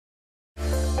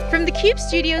From theCUBE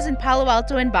studios in Palo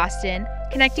Alto and Boston,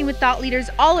 connecting with thought leaders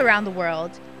all around the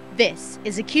world, this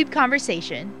is a CUBE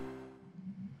Conversation.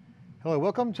 Hello,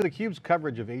 welcome to theCUBE's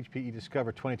coverage of HPE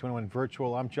Discover 2021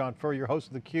 Virtual. I'm John Furrier, your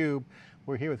host of theCUBE.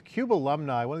 We're here with CUBE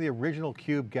alumni, one of the original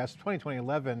CUBE guests,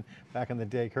 2011, back in the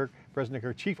day, Kirk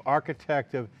Bresniker, Chief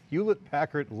Architect of Hewlett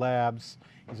Packard Labs.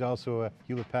 He's also a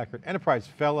Hewlett Packard Enterprise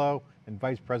Fellow and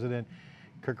Vice President.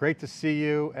 Kirk, great to see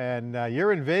you. And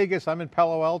you're in Vegas, I'm in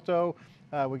Palo Alto.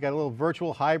 We got a little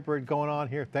virtual hybrid going on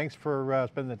here. Thanks for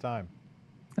spending the time.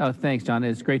 Oh, thanks, John.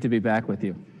 It's great to be back with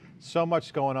you. So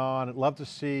much going on. I'd love to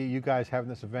see you guys having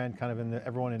this event, kind of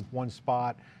everyone in one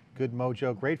spot. Good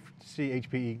mojo. Great to see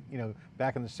HPE,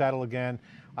 back in the saddle again.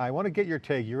 I want to get your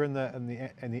take. You're in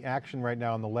the action right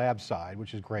now on the lab side,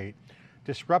 which is great.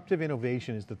 Disruptive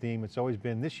innovation is the theme. It's always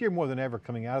been this year more than ever.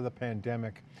 Coming out of the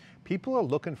pandemic, people are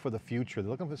looking for the future.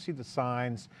 They're looking to see the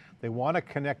signs. They want to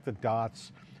connect the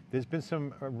dots. There's been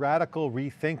some radical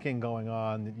rethinking going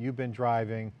on that you've been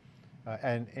driving.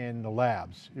 And in the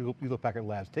labs, Hewlett Packard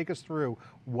Labs. Take us through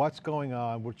what's going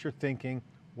on, what you're thinking,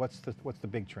 what's the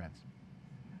big trends?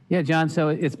 Yeah, John, so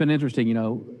it's been interesting.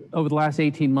 Over the last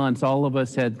 18 months, all of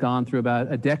us had gone through about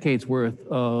a decade's worth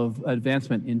of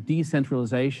advancement in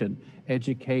decentralization,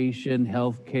 education,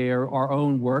 healthcare, our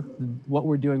own work, what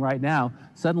we're doing right now,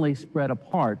 suddenly spread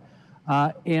apart.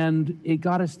 And it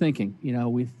got us thinking,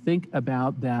 we think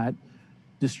about that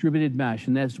distributed mesh.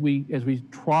 And as we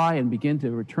try and begin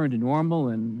to return to normal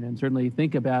and certainly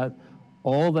think about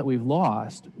all that we've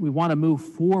lost, we want to move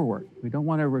forward. We don't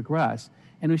want to regress.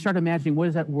 And we start imagining, what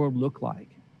does that world look like?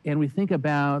 And we think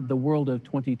about the world of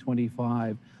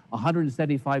 2025,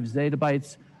 175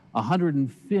 zettabytes,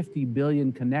 150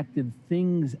 billion connected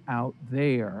things out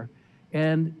there.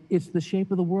 And it's the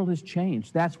shape of the world has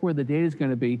changed. That's where the data is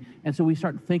going to be. And so we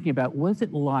start thinking about, what is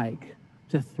it like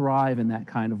to thrive in that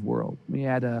kind of world? We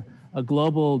had a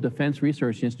global defense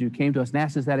research institute came to us and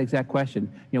asked us that exact question.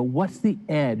 What's the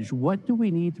edge? What do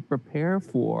we need to prepare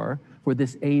for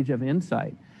this age of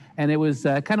insight? And it was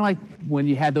kind of like when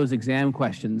you had those exam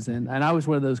questions. And I was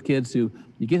one of those kids who,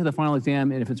 you get to the final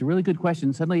exam, and if it's a really good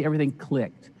question, suddenly everything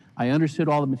clicked. I understood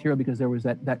all the material because there was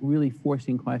that really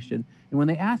forcing question. And when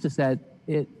they asked us that,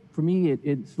 for me,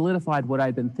 it solidified what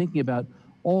I'd been thinking about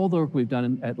all the work we've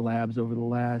done at labs over the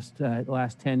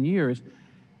last 10 years.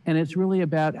 And it's really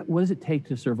about, what does it take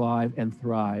to survive and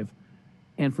thrive?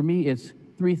 And for me, it's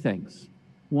three things.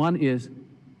 One is,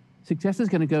 success is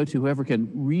going to go to whoever can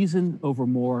reason over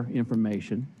more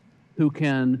information, who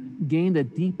can gain the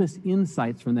deepest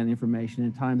insights from that information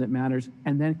in time that matters,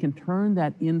 and then can turn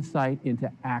that insight into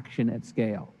action at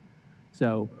scale.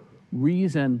 So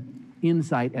reason,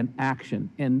 insight, and action.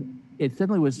 And it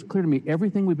suddenly was clear to me,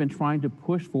 everything we've been trying to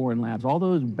push for in labs, all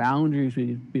those boundaries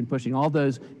we've been pushing, all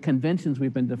those conventions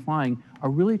we've been defying, are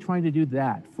really trying to do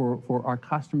that for our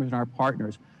customers and our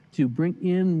partners, to bring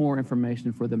in more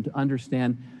information for them to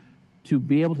understand, to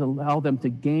be able to allow them to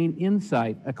gain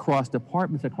insight across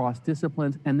departments, across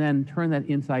disciplines, and then turn that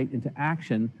insight into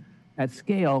action at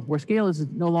scale, where scale is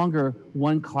no longer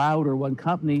one cloud or one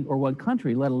company or one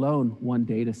country, let alone one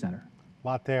data center. A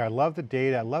lot there. I love the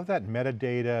data. I love that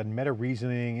metadata and meta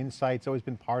reasoning. Insight's always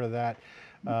been part of that.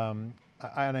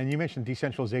 And you mentioned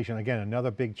decentralization, again, another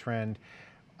big trend.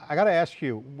 I got to ask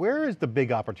you, where is the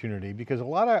big opportunity? Because a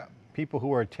lot of people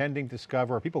who are attending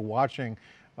Discover, or people watching,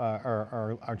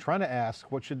 are trying to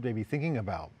ask, what should they be thinking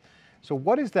about? So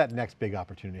what is that next big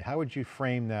opportunity? How would you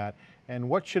frame that? And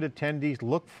what should attendees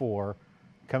look for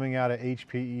coming out of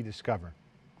HPE Discover?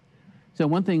 So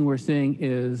one thing we're seeing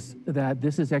is that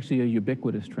this is actually a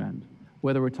ubiquitous trend.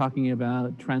 Whether we're talking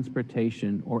about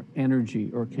transportation or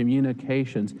energy or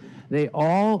communications, they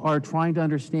all are trying to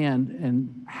understand,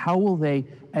 and how will they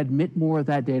admit more of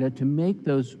that data to make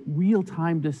those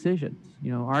real-time decisions.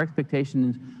 Our expectation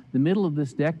is the middle of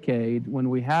this decade, when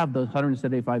we have those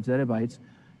 175 zettabytes,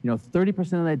 30%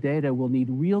 of that data will need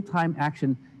real-time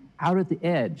action out at the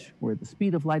edge, where the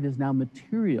speed of light is now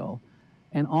material.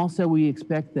 And also we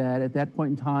expect that at that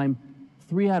point in time,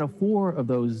 3 out of 4 of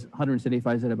those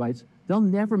 175 zettabytes, they'll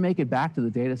never make it back to the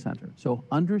data center. So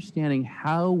understanding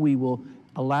how we will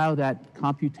allow that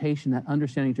computation, that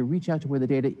understanding to reach out to where the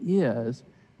data is,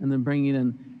 and then bringing it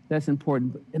in, that's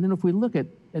important. And then if we look at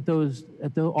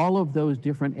all of those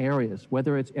different areas,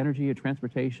 whether it's energy or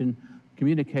transportation,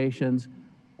 communications,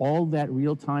 all that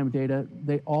real-time data,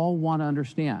 they all want to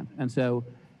understand. And so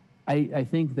I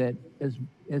think that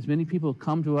as many people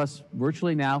come to us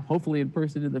virtually now, hopefully in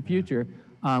person in the future,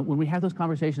 when we have those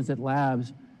conversations at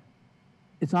labs,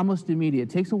 it's almost immediate. It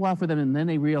takes a while for them, and then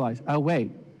they realize, oh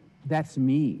wait, that's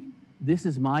me. this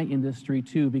is my industry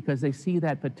too, because they see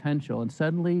that potential. And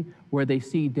suddenly, where they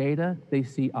see data, they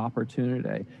see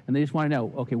opportunity. And they just want to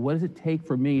know, okay, what does it take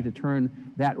for me to turn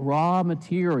that raw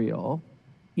material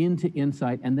into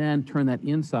insight, and then turn that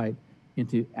insight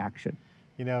into action?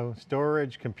 You know,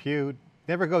 storage, compute,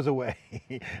 never goes away.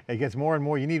 It gets more and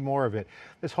more, you need more of it.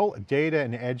 This whole data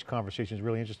and edge conversation is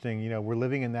really interesting. You know, we're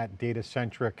living in that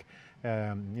data-centric, you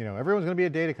know, everyone's going to be a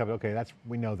data company. Okay,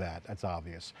 we know that, that's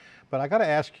obvious. But I got to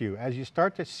ask you, as you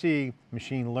start to see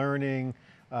machine learning,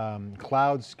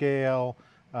 cloud scale,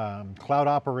 cloud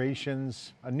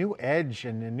operations, a new edge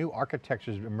and new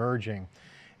architectures emerging,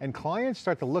 and clients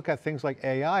start to look at things like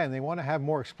AI and they want to have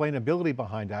more explainability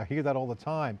behind it. I hear that all the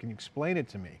time. Can you explain it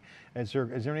to me? Is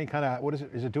there any kind of, what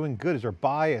is it doing good? Is there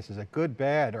bias? Is it good,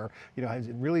 bad? Or, you know, is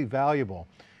it really valuable?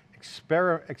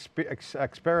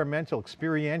 Experimental,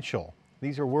 experiential.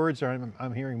 These are words that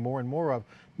I'm hearing more and more of.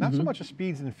 Not so much a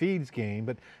speeds and feeds game,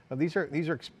 but these are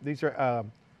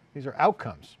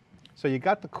outcomes. So you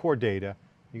got the core data,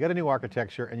 you got a new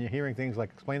architecture, and you're hearing things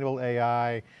like explainable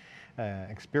AI,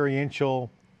 experiential,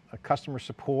 customer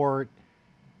support,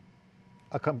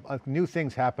 new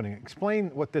things happening. Explain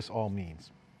what this all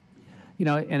means. You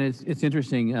know, and it's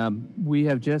interesting. We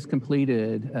have just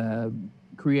completed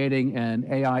creating an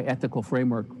AI ethical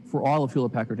framework for all of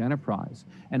Hewlett Packard Enterprise.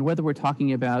 And whether we're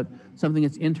talking about something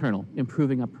that's internal,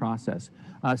 improving a process,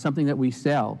 something that we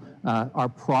sell, our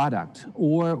product,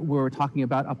 or we're talking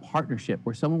about a partnership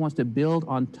where someone wants to build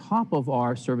on top of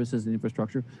our services and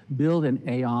infrastructure, build an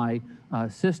AI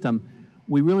system,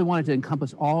 we really wanted to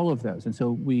encompass all of those. And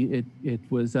so it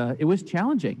was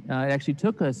challenging. It actually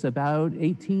took us about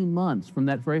 18 months from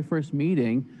that very first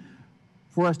meeting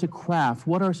for us to craft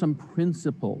what are some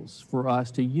principles for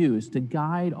us to use to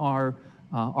guide our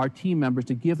team members,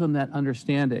 to give them that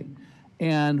understanding.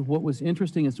 And what was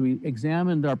interesting is we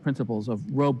examined our principles of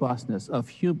robustness, of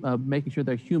making sure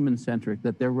they're human-centric,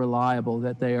 that they're reliable,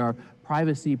 that they are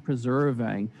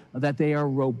privacy-preserving, that they are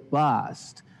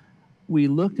robust. We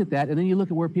looked at that, and then you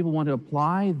look at where people want to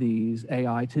apply these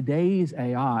AI, today's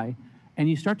AI, and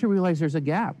you start to realize there's a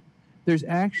gap. There's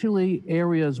actually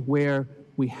areas where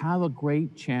we have a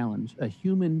great challenge, a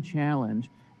human challenge,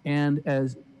 and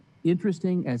as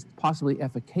interesting, as possibly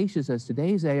efficacious as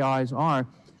today's AIs are,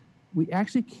 we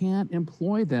actually can't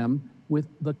employ them with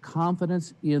the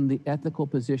confidence in the ethical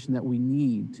position that we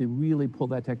need to really pull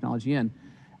that technology in.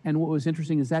 And what was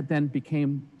interesting is that then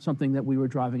became something that we were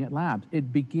driving at Labs.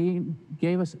 It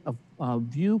gave us a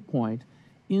viewpoint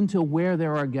into where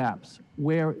there are gaps,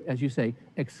 where, as you say,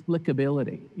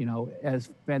 explicability. You know, as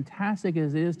fantastic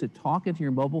as it is to talk into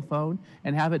your mobile phone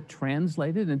and have it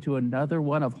translated into another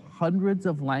one of hundreds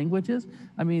of languages,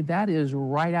 I mean, that is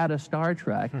right out of Star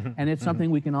Trek, and it's something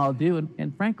we can all do.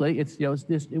 And frankly, it's, you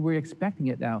know, we're expecting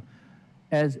it now.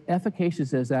 As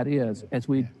efficacious as that is, as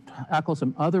we tackle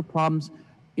some other problems,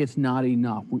 it's not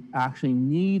enough. We actually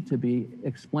need to be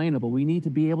explainable. We need to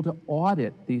be able to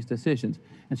audit these decisions.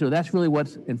 And so that's really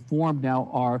what's informed now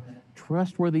our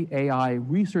trustworthy AI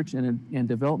research and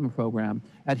development program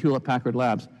at Hewlett Packard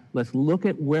Labs. Let's look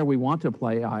at where we want to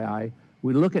apply AI.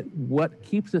 We look at what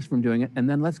keeps us from doing it, and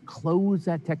then let's close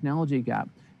that technology gap.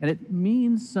 And it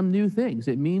means some new things.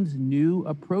 It means new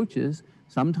approaches.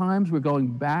 Sometimes we're going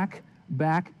back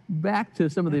to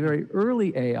some of the very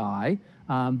early AI,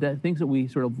 that things that we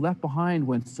sort of left behind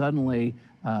when suddenly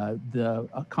the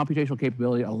computational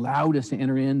capability allowed us to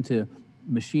enter into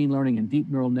machine learning and deep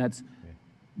neural nets.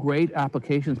 Great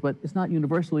applications, but it's not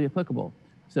universally applicable.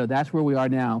 So that's where we are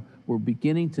now. We're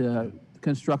beginning to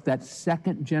construct that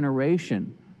second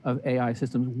generation of AI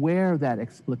systems where that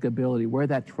explicability, where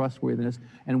that trustworthiness,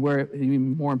 and where,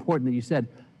 even more important than you said,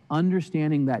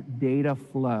 understanding that data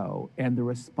flow and the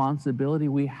responsibility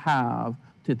we have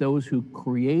to those who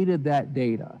created that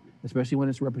data, especially when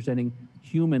it's representing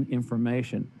human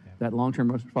information, that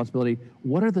long-term responsibility.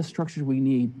 What are the structures we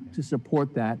need to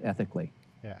support that ethically?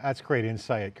 Yeah, that's great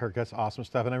insight, Kirk. That's awesome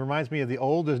stuff. And it reminds me of the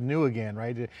old is new again,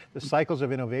 right? The cycles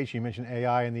of innovation. You mentioned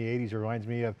AI in the 80s. It reminds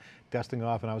me of dusting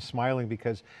off, and I was smiling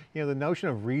because, you know, the notion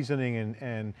of reasoning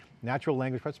and natural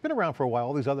language, it's been around for a while.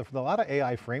 All these a lot of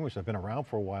AI frameworks have been around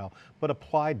for a while, but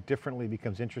applied differently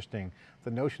becomes interesting.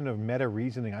 The notion of meta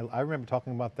reasoning, I remember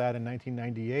talking about that in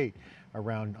 1998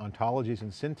 around ontologies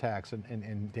and syntax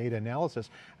and data analysis.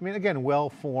 I mean, again,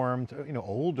 well-formed, you know,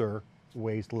 older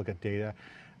ways to look at data.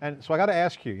 And so I got to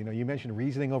ask you, you mentioned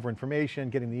reasoning over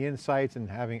information, getting the insights and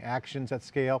having actions at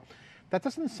scale. That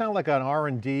doesn't sound like an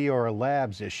R&D or a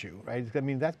labs issue, right? I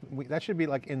mean, that should be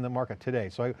like in the market today.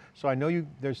 So I know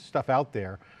there's stuff out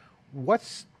there.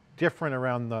 What's different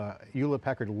around the Hewlett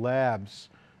Packard Labs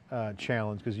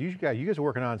challenge, because you guys are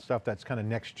working on stuff that's kind of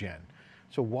next gen.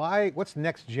 So what's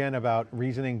next gen about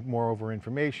reasoning more over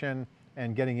information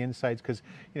and getting insights? Because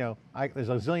there's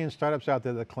a zillion startups out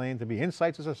there that claim to be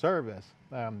insights as a service,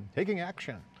 taking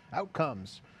action,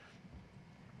 outcomes.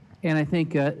 And I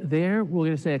think there we're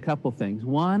going to say a couple things.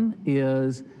 One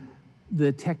is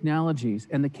the technologies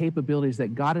and the capabilities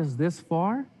that got us this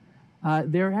far,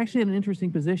 they're actually in an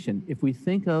interesting position. If we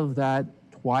think of that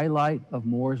twilight of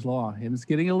Moore's Law, and it's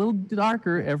getting a little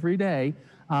darker every day,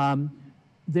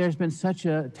 there's been such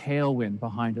a tailwind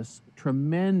behind us,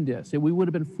 tremendous. We would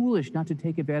have been foolish not to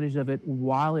take advantage of it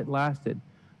while it lasted.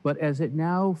 But as it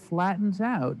now flattens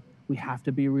out, we have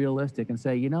to be realistic and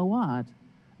say, you know what?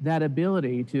 That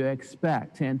ability to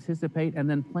expect, to anticipate, and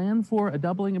then plan for a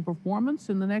doubling in performance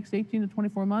in the next 18 to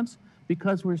 24 months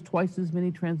because there's twice as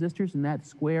many transistors in that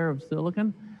square of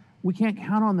silicon, we can't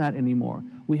count on that anymore.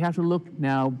 We have to look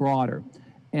now broader.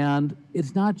 And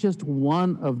it's not just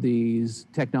one of these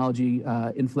technology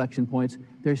inflection points,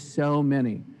 there's so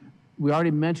many. We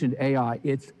already mentioned AI.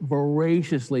 It's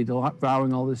voraciously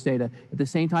devouring all this data. At the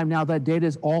same time now, that data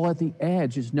is all at the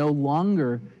edge. It's no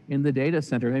longer in the data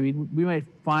center. I mean, we might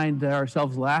find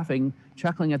ourselves laughing,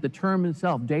 chuckling at the term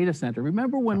itself, data center.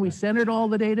 Remember when we centered all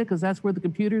the data because that's where the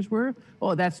computers were?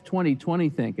 Oh, that's 2020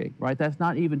 thinking, right? That's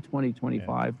not even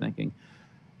 2025 thinking.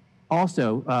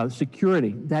 Also,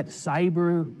 security, that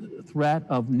cyber threat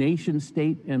of nation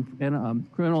state and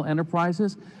criminal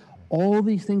enterprises, all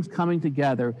these things coming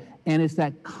together, and it's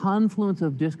that confluence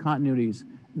of discontinuities.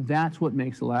 That's what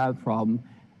makes the lab problem.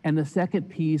 And the second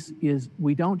piece is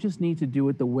we don't just need to do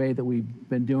it the way that we've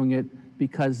been doing it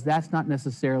because that's not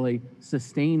necessarily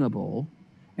sustainable.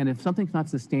 And if something's not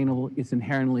sustainable, it's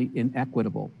inherently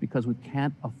inequitable because we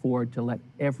can't afford to let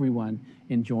everyone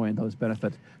enjoy those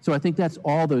benefits. So I think that's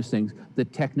all those things. The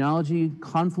technology,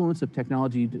 confluence of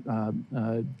technology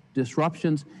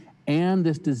disruptions, and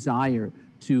this desire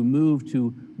to move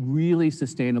to really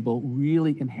sustainable,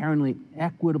 really inherently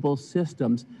equitable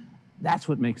systems, that's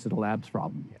what makes it a labs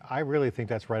problem. I really think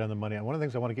that's right on the money. And one of the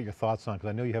things I want to get your thoughts on, because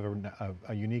I know you have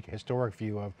a unique historic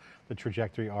view of the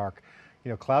trajectory arc.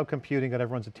 Cloud computing got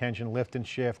everyone's attention, lift and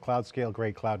shift, cloud scale,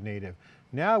 great, cloud native.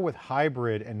 Now with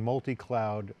hybrid and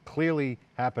multi-cloud clearly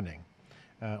happening,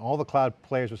 all the cloud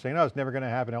players are saying, no, it's never going to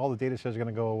happen, all the data centers are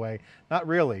going to go away. Not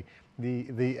really.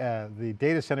 The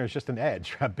data center is just an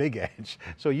edge, a big edge.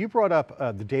 So you brought up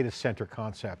the data center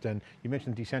concept, and you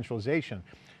mentioned decentralization.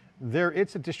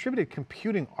 It's a distributed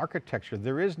computing architecture.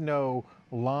 There is no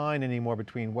line anymore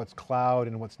between what's cloud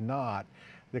and what's not.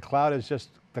 The cloud is just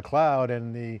the cloud,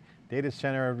 and the data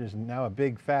center is now a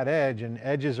big fat edge, and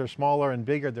edges are smaller and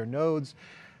bigger, they're nodes.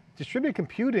 Distributed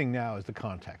computing now is the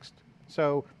context.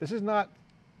 So this is not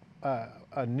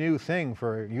a new thing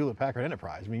for Hewlett Packard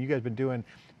Enterprise. I mean, you guys have been doing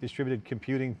distributed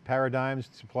computing paradigms,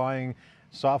 supplying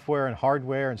software and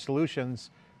hardware and solutions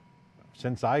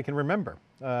since I can remember,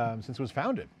 since it was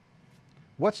founded.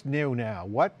 What's new now?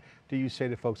 What do you say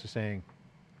to folks who are saying,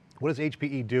 what is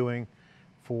HPE doing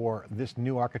for this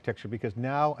new architecture? Because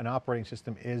now an operating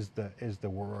system is the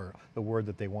word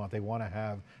that they want. They want to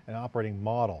have an operating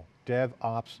model,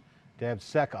 DevOps,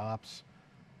 DevSecOps.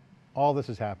 All this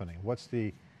is happening. What's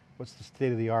the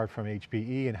state of the art from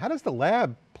HPE, and how does the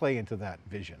lab play into that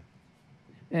vision?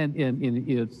 And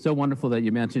it's so wonderful that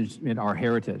you mentioned our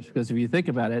heritage, because if you think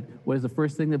about it, what is the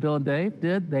first thing that Bill and Dave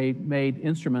did? They made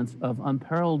instruments of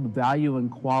unparalleled value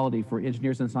and quality for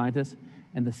engineers and scientists,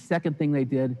 and the second thing they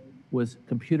did was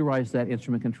computerize that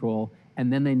instrument control,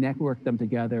 and then they networked them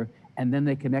together, and then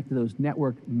they connected those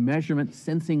network measurement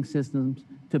sensing systems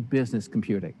to business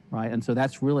computing, right? And so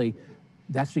that's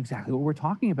exactly what we're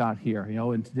talking about here.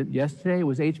 And yesterday it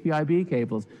was HPIB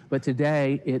cables, but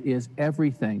today it is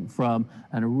everything from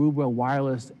an Aruba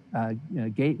wireless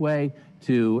gateway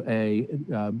to a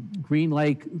Green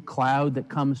Lake cloud that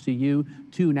comes to you,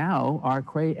 to now our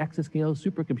Cray exascale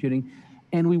supercomputing.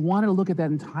 And we want to look at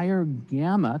that entire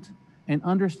gamut and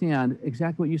understand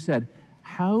exactly what you said.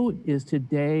 How is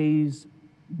today's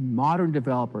modern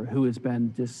developer who has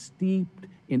been just steeped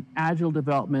in agile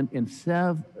development, in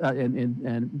DevOps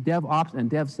and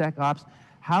DevSecOps,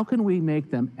 how can we make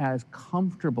them as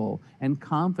comfortable and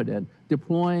confident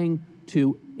deploying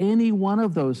to any one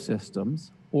of those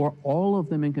systems or all of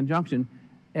them in conjunction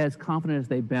as confident as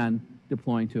they've been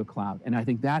deploying to a cloud? And I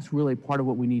think that's really part of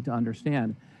what we need to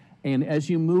understand. And as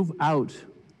you move out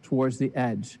towards the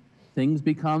edge, things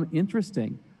become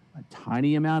interesting. A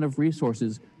tiny amount of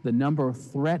resources, the number of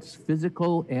threats,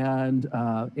 physical and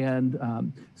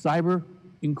cyber,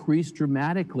 increased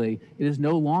dramatically. It is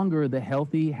no longer the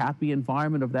healthy, happy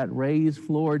environment of that raised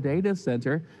floor data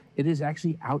center. It is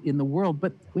actually out in the world,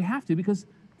 but we have to, because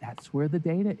That's where the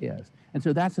data is. And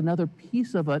so that's another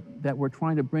piece of it that we're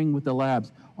trying to bring with the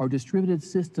labs. Our distributed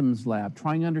systems lab,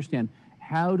 trying to understand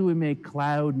how do we make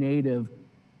cloud native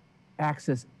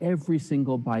access every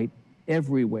single byte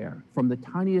everywhere, from the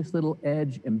tiniest little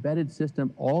edge embedded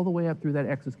system all the way up through that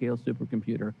exascale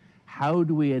supercomputer. How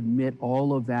do we admit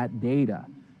all of that data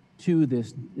to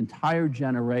this entire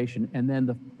generation, and then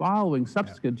the following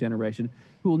subsequent generation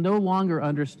who will no longer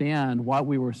understand what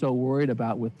we were so worried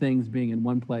about with things being in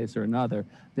one place or another.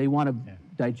 They want to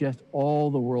digest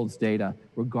all the world's data,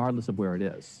 regardless of where it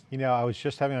is. You know, I was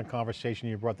just having a conversation,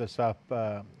 you brought this up,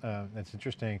 that's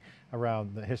interesting,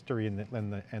 around the history and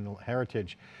the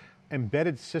heritage.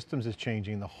 Embedded systems is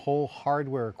changing, the whole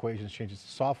hardware equation is changing. It's a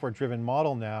software-driven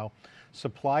model now.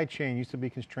 Supply chain used to be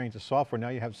constrained to software. Now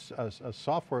you have a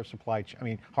software supply chain, I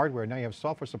mean hardware, now you have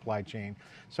software supply chain.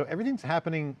 So everything's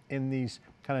happening in these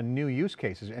kind of new use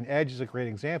cases, and edge is a great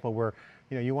example where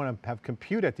you want to have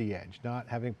compute at the edge, not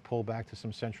having pull back to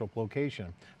some central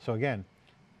location. So again,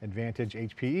 advantage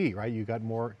HPE, right? You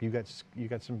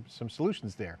got some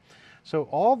solutions there. So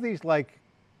all these like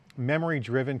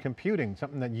memory-driven computing,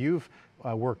 something that you've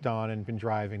worked on and been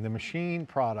driving, the machine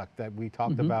product that we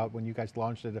talked about when you guys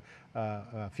launched it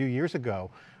a few years ago,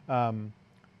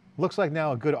 looks like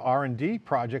now a good R&D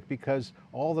project, because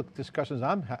all the discussions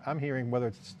I'm hearing, whether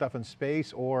it's stuff in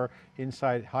space or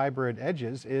inside hybrid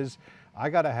edges, is I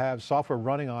got to have software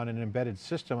running on an embedded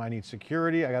system. I need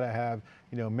security. I got to have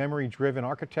memory-driven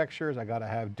architectures. I got to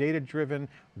have data-driven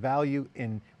value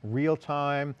in real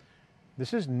time.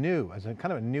 This is new, as a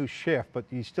kind of a new shift, but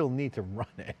you still need to run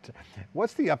it.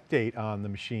 What's the update on the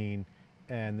machine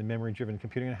and the memory-driven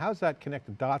computing, and how's that connect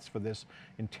the dots for this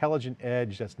intelligent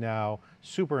edge that's now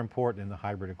super important in the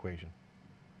hybrid equation?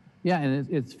 Yeah,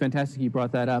 and it's fantastic you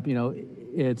brought that up.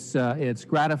 It's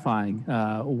gratifying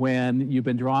when you've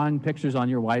been drawing pictures on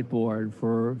your whiteboard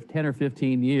for 10 or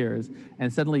 15 years,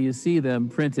 and suddenly you see them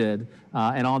printed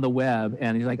and on the web,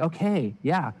 and you're like, okay,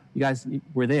 yeah, you guys,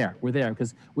 we're there,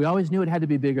 because we always knew it had to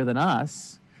be bigger than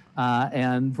us.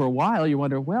 And for a while you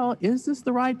wonder, well, is this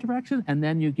the right direction? And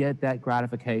then you get that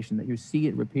gratification that you see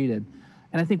it repeated.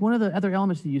 And I think one of the other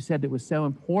elements that you said that was so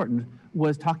important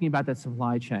was talking about that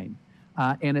supply chain.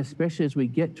 And especially as we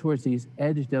get towards these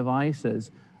edge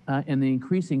devices and the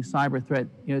increasing cyber threat,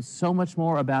 it's so much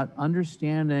more about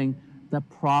understanding the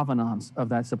provenance of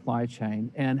that supply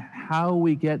chain and how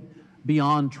we get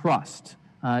beyond trust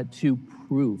to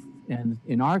proof. And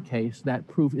in our case, that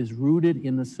proof is rooted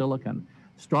in the silicon.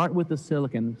 Start with the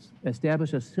silicon,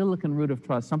 establish a silicon root of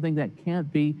trust, something that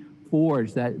can't be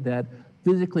forged, that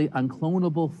physically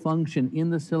unclonable function in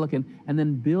the silicon, and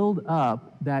then build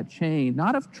up that chain,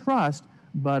 not of trust,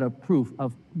 but of proof,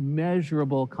 of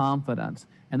measurable confidence.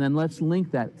 And then let's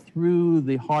link that through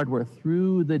the hardware,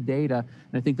 through the data.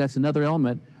 And I think that's another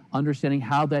element, understanding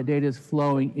how that data is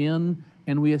flowing in,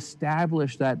 and we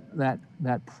establish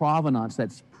that provenance,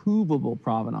 that's provable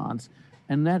provenance.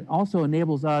 And that also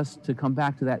enables us to come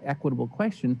back to that equitable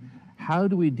question, how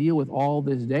do we deal with all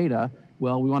this data?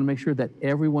 Well, we want to make sure that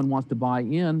everyone wants to buy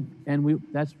in, and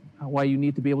that's why you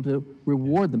need to be able to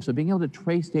reward them. So being able to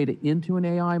trace data into an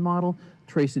AI model,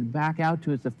 trace it back out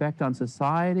to its effect on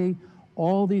society,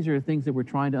 all these are things that we're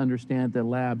trying to understand at the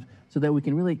labs so that we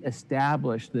can really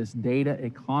establish this data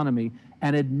economy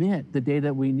and admit the data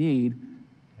that we need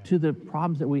to the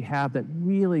problems that we have that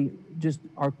really just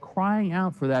are crying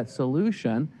out for that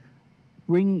solution.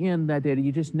 Bringing in that data,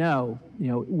 you just know,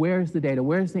 where's the data,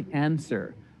 where's the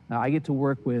answer? I get to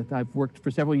work with, I've worked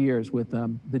for several years with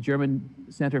the German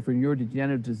Center for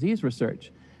Neurodegenerative Disease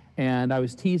Research. And I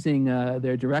was teasing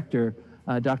their director,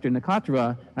 Dr.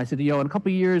 Nakatara. I said, in a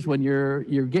couple of years when you're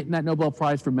getting that Nobel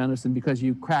Prize for medicine because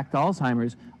you cracked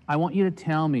Alzheimer's, I want you to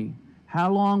tell me,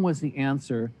 how long was the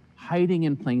answer hiding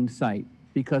in plain sight?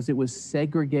 Because it was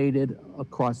segregated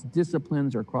across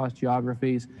disciplines or across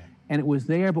geographies. And it was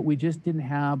there, but we just didn't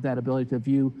have that ability to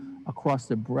view across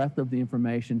the breadth of the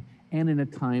information and in a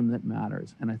time that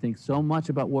matters. And I think so much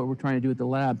about what we're trying to do at the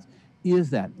labs is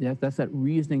that's that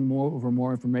reasoning more over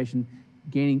more information,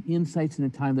 gaining insights in a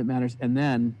time that matters, and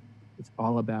then it's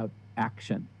all about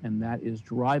action. And that is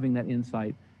driving that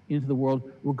insight into the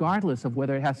world, regardless of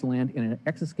whether it has to land in an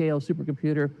exascale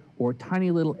supercomputer or a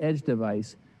tiny little edge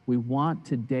device. We want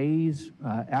today's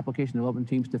application development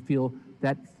teams to feel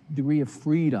that degree of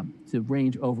freedom to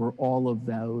range over all of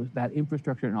that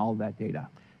infrastructure and all of that data.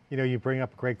 You bring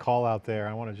up a great call out there.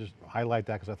 I want to just highlight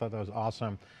that because I thought that was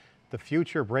awesome. The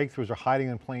future breakthroughs are hiding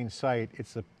in plain sight.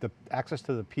 It's the access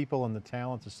to the people and the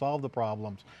talent to solve the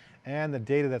problems and the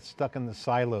data that's stuck in the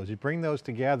silos. You bring those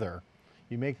together,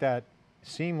 you make that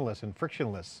seamless and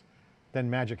frictionless. then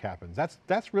magic happens.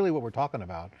 That's really what we're talking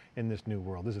about in this new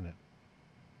world, isn't it?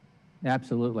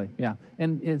 Absolutely, yeah.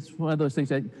 And it's one of those things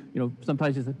that,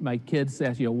 sometimes my kids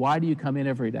ask, why do you come in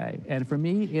every day? And for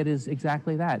me, it is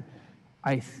exactly that.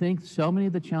 I think so many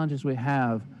of the challenges we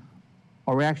have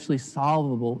are actually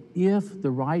solvable if the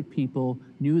right people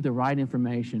knew the right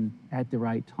information at the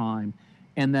right time.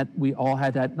 And that we all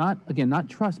had that, not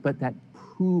trust, but that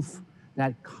proof,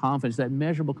 that confidence, that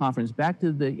measurable confidence. Back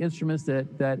to the instruments that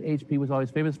HP was always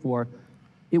famous for,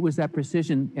 it was that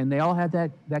precision, and they all had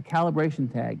that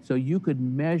calibration tag. So you could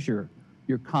measure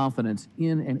your confidence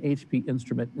in an HP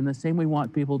instrument. In the same way we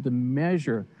want people to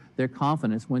measure their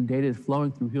confidence when data is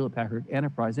flowing through Hewlett Packard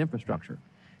enterprise infrastructure.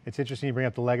 It's interesting you bring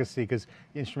up the legacy because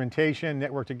instrumentation,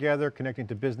 network together, connecting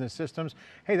to business systems.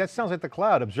 Hey, that sounds like the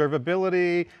cloud.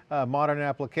 Observability, modern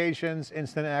applications,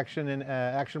 instant action, and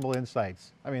actionable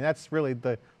insights. I mean, that's really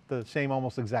the same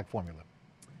almost exact formula.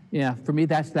 Yeah, for me,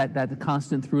 that's that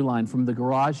constant through line from the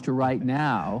garage to right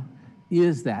now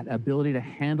is that ability to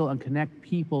handle and connect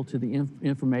people to the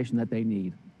information that they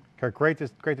need. Kirk, great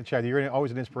to chat. You're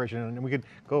always an inspiration, and we could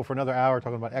go for another hour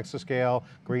talking about exascale,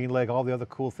 GreenLake, all the other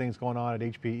cool things going on at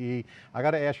HPE. I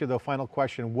got to ask you the final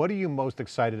question. What are you most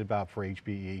excited about for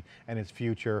HPE and its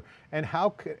future, and how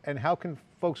can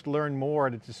folks learn more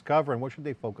to discover, and what should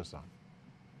they focus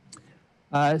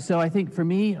on? So I think for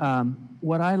me,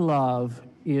 what I love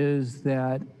is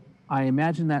that I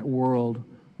imagine that world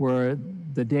where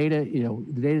the data,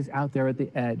 the data is out there at the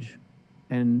edge,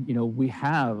 and we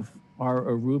have our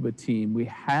Aruba team, we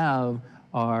have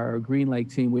our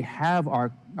GreenLake team, we have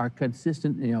our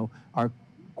consistent, our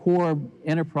core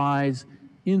enterprise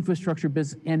infrastructure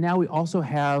business, and now we also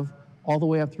have all the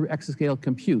way up through exascale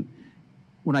compute.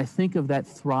 When I think of that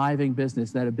thriving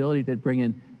business, that ability to bring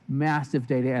in massive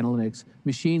data analytics,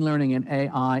 machine learning and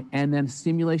AI, and then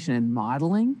simulation and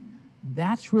modeling,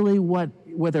 that's really what,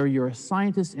 whether you're a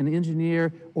scientist, an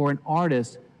engineer, or an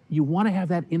artist, you want to have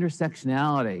that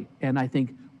intersectionality. And I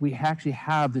think we actually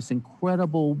have this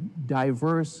incredible,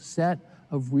 diverse set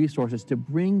of resources to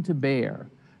bring to bear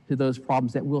to those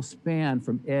problems that will span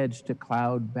from edge to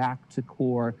cloud, back to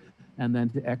core, and then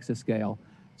to exascale.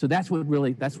 So that's what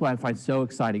I find so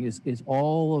exciting is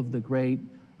all of the great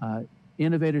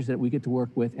innovators that we get to work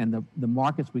with and the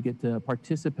markets we get to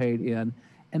participate in.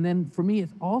 And then for me,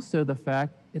 it's also the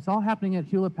fact it's all happening at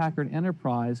Hewlett Packard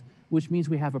Enterprise, which means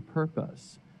we have a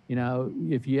purpose.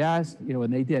 If you asked,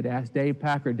 and they did ask Dave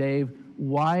Packard, Dave,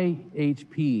 why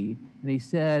HP? And he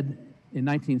said in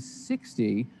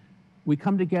 1960, we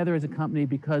come together as a company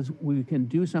because we can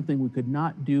do something we could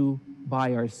not do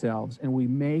by ourselves, and we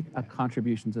make a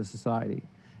contribution to society.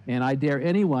 And I dare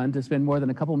anyone to spend more than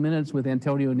a couple minutes with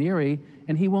Antonio Neri,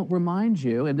 and he won't remind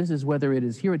you, and this is whether it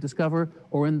is here at Discover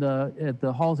or at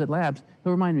the halls at Labs,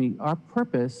 he'll remind me, our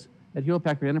purpose at Hewlett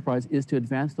Packard Enterprise is to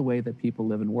advance the way that people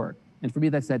live and work. And for me,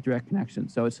 that's that direct connection.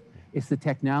 So it's the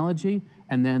technology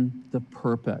and then the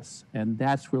purpose. And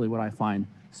that's really what I find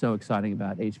so exciting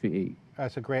about HPE.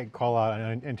 That's a great call out,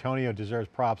 and Antonio deserves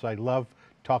props. I love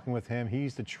talking with him.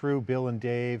 He's the true Bill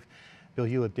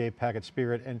Hewlett, Dave Packard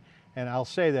spirit. And I'll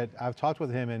say that I've talked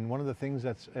with him, and one of the things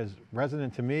that's as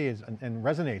resonant to me and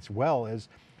resonates well is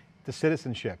the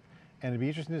citizenship. And it'd be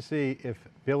interesting to see if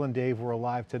Bill and Dave were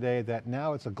alive today, that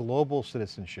now it's a global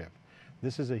citizenship.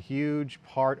 This is a huge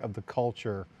part of the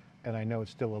culture, and I know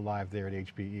it's still alive there at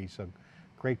HPE. So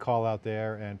great call out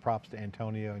there, and props to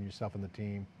Antonio and yourself and the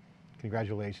team.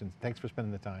 Congratulations. Thanks for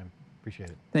spending the time.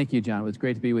 Appreciate it. Thank you, John. It was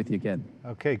great to be with you again.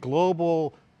 Okay,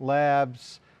 global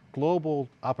labs, global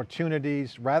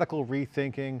opportunities, radical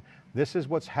rethinking. This is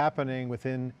what's happening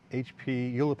within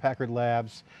HP, Hewlett Packard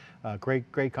Labs.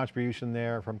 Great contribution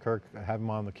there from Kirk. Have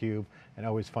him on theCUBE, and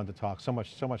always fun to talk. So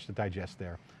much to digest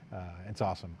there. It's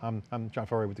awesome. I'm John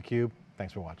Furrier with theCUBE.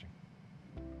 Thanks for watching.